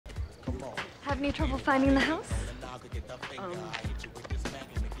Have any trouble finding the house?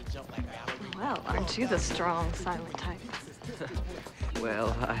 Well, aren't you the strong, silent type?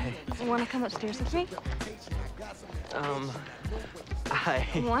 Well, You want to come upstairs with me?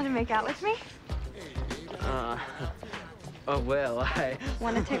 You want to make out with me? Oh, well,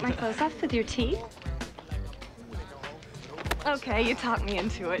 Want to take my clothes off with your teeth? Okay, you talked me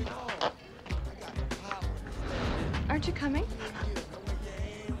into it. Aren't you coming?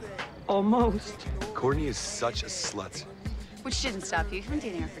 Almost. Courtney is such a slut. Which didn't stop you from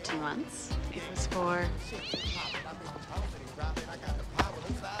dating her for 2 months. It was for...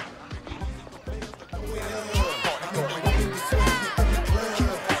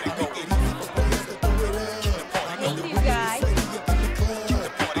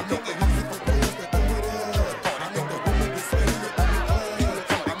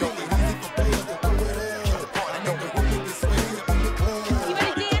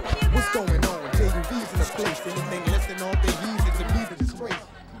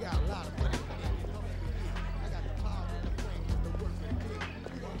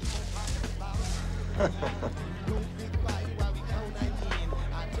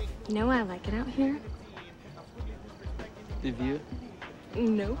 You know why I like it out here? The view?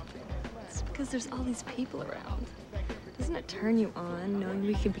 Nope. It's because there's all these people around. Doesn't it turn you on knowing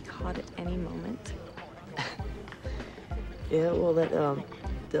we could be caught at any moment? Yeah, well, that,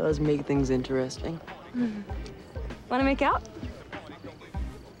 does make things interesting. Want to make out?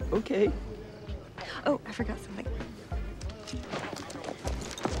 Okay. Oh, I forgot something.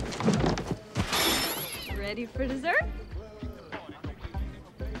 Ready for dessert?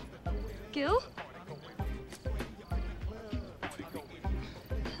 Gil?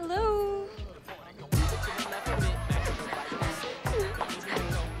 Hello?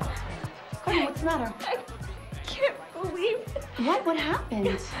 Courtney, what's the matter? I can't believe it. What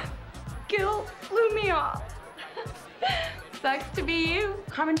happened? Gil blew me off. Sucks to be you.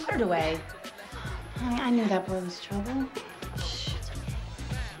 Carmen, put it away. Honey, I knew that boy was trouble.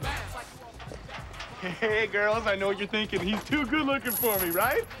 Hey, girls, I know what you're thinking. He's too good looking for me,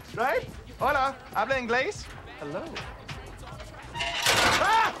 right? Right? Hola, habla inglés? Hello.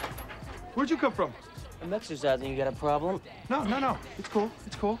 Ah! Where'd you come from? I'm exercising. You got a problem? No. It's cool.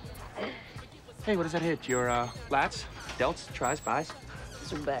 It's cool. Hey, what does that hit? Your, lats, delts, tris, bis?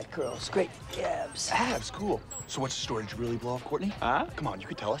 These are back curls. Great abs. Abs, cool. So what's the story? Did you really blow off Courtney? Huh? Come on, you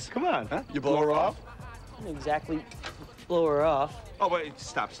could tell us. Come on, huh? You blow her off? I didn't exactly blow her off. Oh, wait,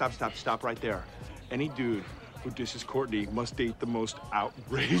 stop right there. Any dude who disses Courtney must date the most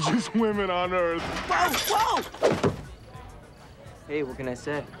outrageous women on earth. Whoa! Hey, what can I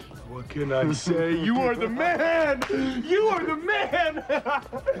say? What can I say? You are the man! You are the man!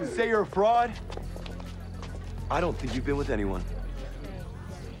 Say you're a fraud? I don't think you've been with anyone.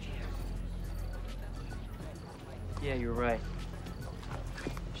 Yeah, you're right.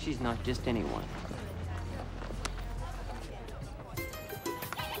 She's not just anyone.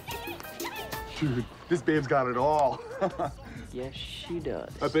 Dude, this babe's got it all. Yes, she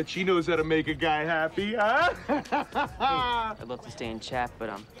does. I bet she knows how to make a guy happy, huh? Hey, I'd love to stay and chat, but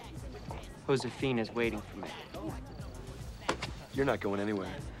Josefina's waiting for me. You're not going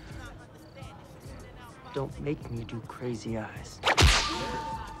anywhere. Don't make me do crazy eyes.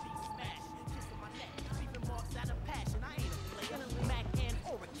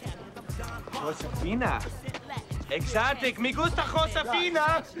 Josefina. Exotic. Me gusta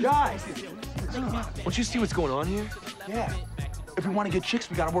Josefina. Guys! Don't you see what's going on here? Yeah. If we want to get chicks,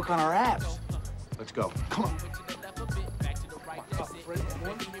 we got to work on our abs. Let's go. Come on.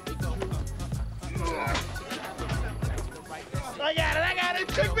 I got it.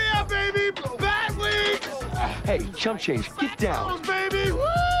 Check me out, baby. Bad weeks. Hey, chump change, get down. Baby. Woo!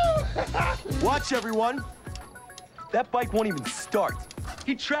 Watch, everyone. That bike won't even start.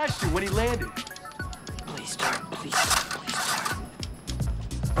 He trashed it when he landed. Please start, please start, please start.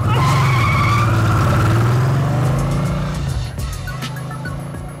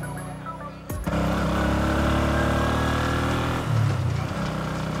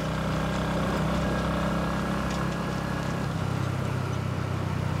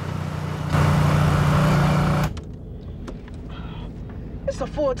 It's a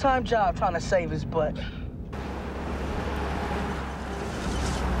full-time job trying to save his butt.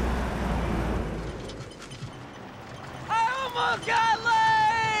 I almost got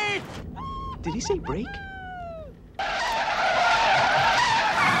late! Did he say break?